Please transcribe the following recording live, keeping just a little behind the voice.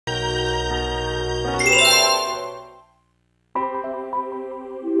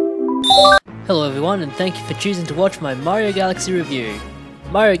Hello everyone, and thank you for choosing to watch my Mario Galaxy review.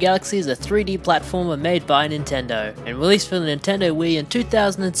 Mario Galaxy is a 3D platformer made by Nintendo, and released for the Nintendo Wii in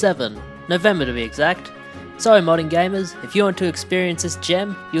 2007, November to be exact. Sorry modern gamers, if you want to experience this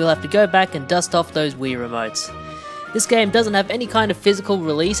gem, you will have to go back and dust off those Wii remotes. This game doesn't have any kind of physical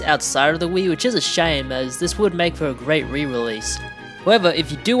release outside of the Wii, which is a shame, as this would make for a great re-release. However, if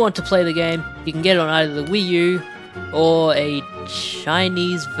you do want to play the game, you can get it on either the Wii U, or a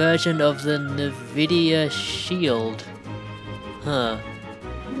Chinese version of the Nvidia Shield.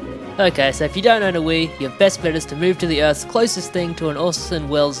 Okay, so if you don't own a Wii, your best bet is to move to the Earth's closest thing to an Orson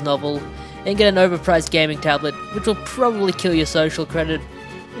Welles novel, and get an overpriced gaming tablet, which will probably kill your social credit,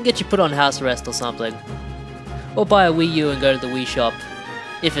 and get you put on house arrest or something. Or buy a Wii U and go to the Wii shop,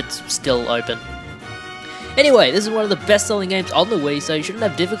 if it's still open. Anyway, this is one of the best-selling games on the Wii, so you shouldn't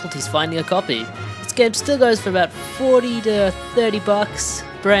have difficulties finding a copy. This game still goes for about 40 to 30 bucks,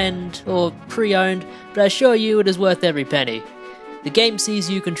 brand or pre-owned, but I assure you it is worth every penny. The game sees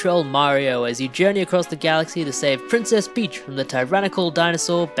you control Mario as you journey across the galaxy to save Princess Peach from the tyrannical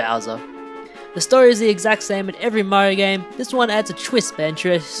dinosaur Bowser. The story is the exact same in every Mario game. This one adds a twist by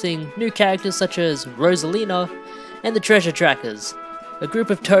introducing new characters such as Rosalina and the Treasure Trackers, a group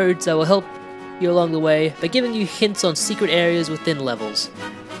of toads that will help you along the way by giving you hints on secret areas within levels.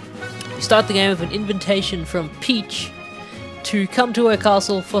 You start the game with an invitation from Peach to come to her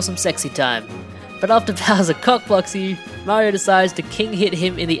castle for some sexy time. But after Bowser cockblocks you, Mario decides to king hit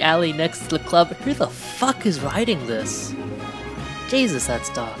him in the alley next to the club. Who the fuck is writing this? Jesus, that's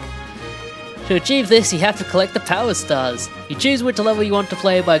dark. To achieve this, you have to collect the Power Stars. You choose which level you want to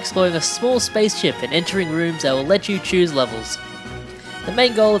play by exploring a small spaceship and entering rooms that will let you choose levels. The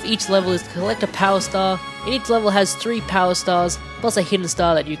main goal of each level is to collect a Power Star, and each level has 3 Power Stars, plus a hidden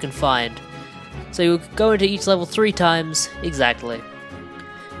star that you can find. So you'll go into each level 3 times, exactly.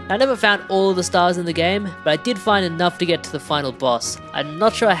 I never found all of the stars in the game, but I did find enough to get to the final boss. I'm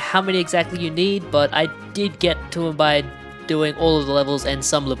not sure how many exactly you need, but I did get to them by doing all of the levels and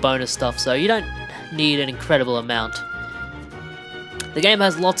some of the bonus stuff, so you don't need an incredible amount. The game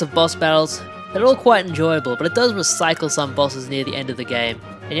has lots of boss battles. They're all quite enjoyable, but it does recycle some bosses near the end of the game,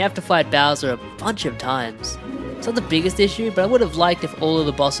 and you have to fight Bowser a bunch of times. It's not the biggest issue, but I would have liked if all of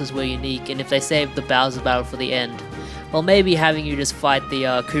the bosses were unique and if they saved the Bowser battle for the end. Or maybe having you just fight the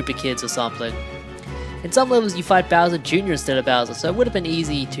Koopa Kids or something. In some levels you fight Bowser Jr. instead of Bowser, so it would have been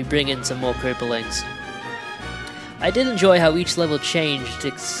easy to bring in some more Koopalings. I did enjoy how each level changed,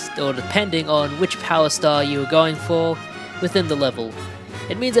 or depending on which Power Star you were going for within the level.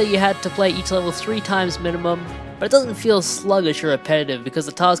 It means that you had to play each level 3 times minimum, but it doesn't feel sluggish or repetitive because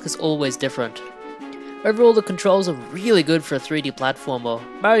the task is always different. Overall, the controls are really good for a 3D platformer.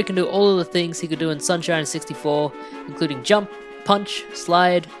 Mario can do all of the things he could do in Sunshine 64, including jump, punch,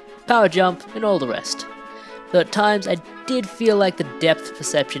 slide, power jump, and all the rest. Though at times I did feel like the depth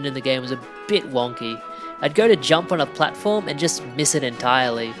perception in the game was a bit wonky. I'd go to jump on a platform and just miss it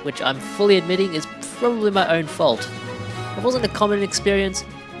entirely, which I'm fully admitting is probably my own fault. It wasn't a common experience,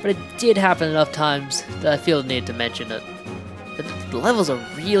 but it did happen enough times that I feel the need to mention it. The levels are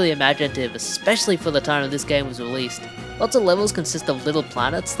really imaginative, especially for the time that this game was released. Lots of levels consist of little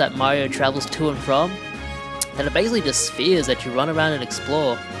planets that Mario travels to and from, that are basically just spheres that you run around and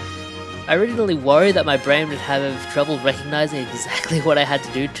explore. I originally worried that my brain would have trouble recognizing exactly what I had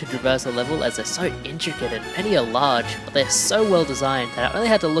to do to traverse a level, as they're so intricate and many are large, but they're so well designed that I only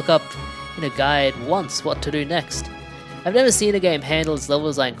had to look up in a guide once what to do next. I've never seen a game handle its level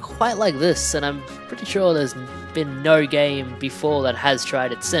design quite like this, and I'm pretty sure there's been no game before that has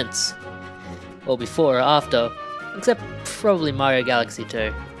tried it since. Or before or after, except probably Mario Galaxy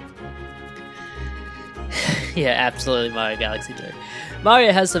 2. Yeah, absolutely Mario Galaxy 2.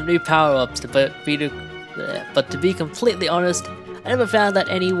 Mario has some new power-ups, but to be completely honest, I never found that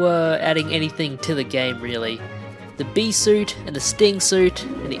any were adding anything to the game really. The Bee suit and the Sting suit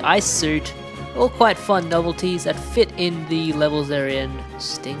and the Ice suit, all quite fun novelties that fit in the levels they're in.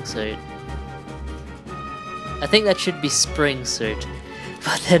 Sting suit. I think that should be Spring suit,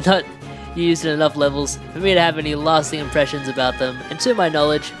 but they're not used in enough levels for me to have any lasting impressions about them, and to my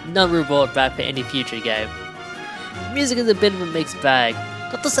knowledge, none were brought back for any future game. The music is a bit of a mixed bag.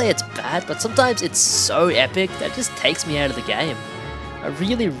 Not to say it's bad, but sometimes it's so epic that it just takes me out of the game. I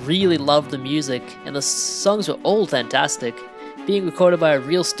really loved the music, and the songs were all fantastic, being recorded by a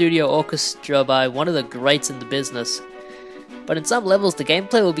real studio orchestra by one of the greats in the business. But in some levels the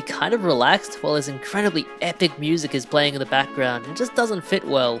gameplay will be kind of relaxed while this incredibly epic music is playing in the background. It just doesn't fit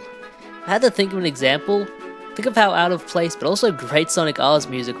well. I had to think of an example. Think of how out of place but also great Sonic R's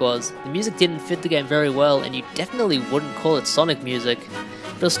music was. The music didn't fit the game very well, and you definitely wouldn't call it Sonic music.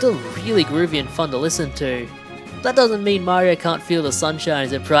 but it's still really groovy and fun to listen to. That doesn't mean Mario can't feel the sunshine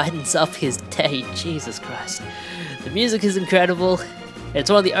as it brightens up his day, Jesus Christ. The music is incredible.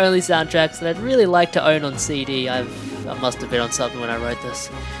 It's one of the only soundtracks that I'd really like to own on CD. I must have been on something when I wrote this.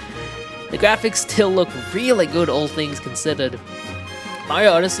 The graphics still look really good, all things considered.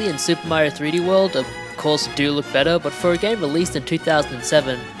 Mario Odyssey and Super Mario 3D World of course do look better, but for a game released in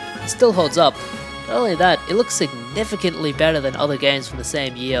 2007, it still holds up. Not only that, it looks significantly better than other games from the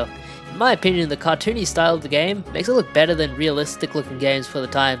same year. In my opinion, the cartoony style of the game makes it look better than realistic looking games for the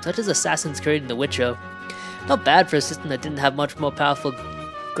time, such as Assassin's Creed and The Witcher. Not bad for a system that didn't have much more powerful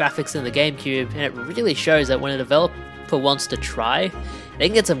graphics than the GameCube, and it really shows that when a developer wants to try, they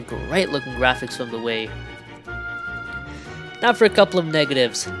can get some great looking graphics from the Wii. Now for a couple of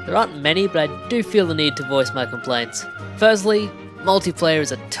negatives. There aren't many, but I do feel the need to voice my complaints. Firstly, multiplayer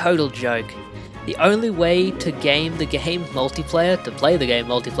is a total joke. The only way to game the game multiplayer, to play the game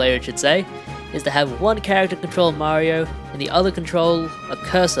multiplayer I should say, is to have one character control Mario and the other control a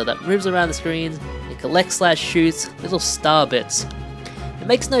cursor that moves around the screen and collects/shoots little star bits. It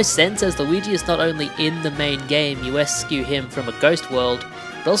makes no sense as Luigi is not only in the main game, you rescue him from a ghost world,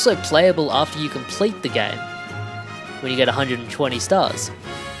 but also playable after you complete the game, when you get 120 stars.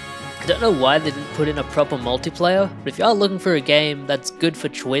 I don't know why they didn't put in a proper multiplayer, but if you are looking for a game that's good for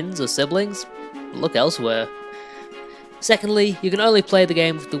twins or siblings, look elsewhere. Secondly, you can only play the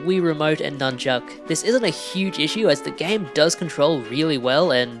game with the Wii Remote and Nunchuck. This isn't a huge issue as the game does control really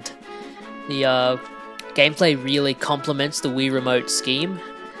well and the gameplay really complements the Wii Remote scheme,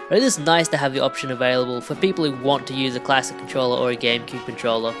 but it is nice to have the option available for people who want to use a classic controller or a GameCube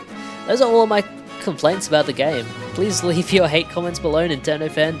controller. Those are all my complaints about the game. Please leave your hate comments below, Nintendo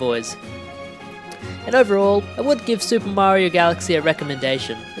fanboys. And overall, I would give Super Mario Galaxy a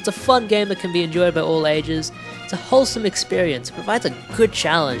recommendation. It's a fun game that can be enjoyed by all ages. It's a wholesome experience, it provides a good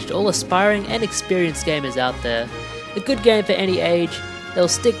challenge to all aspiring and experienced gamers out there. A good game for any age, that'll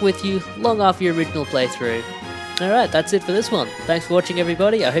stick with you long after your original playthrough. Alright, that's it for this one. Thanks for watching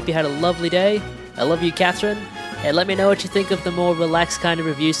everybody, I hope you had a lovely day. I love you, Catherine, and let me know what you think of the more relaxed kind of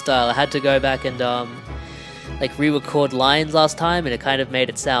review style. I had to go back and re-record lines last time and it kind of made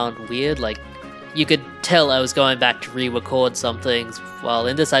it sound weird, like you could tell I was going back to re-record some things, while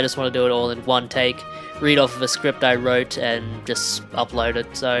in this I just want to do it all in one take, read off of a script I wrote and just upload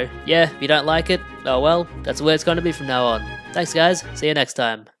it. So yeah, if you don't like it, oh well, that's the way it's going to be from now on. Thanks guys, see you next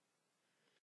time.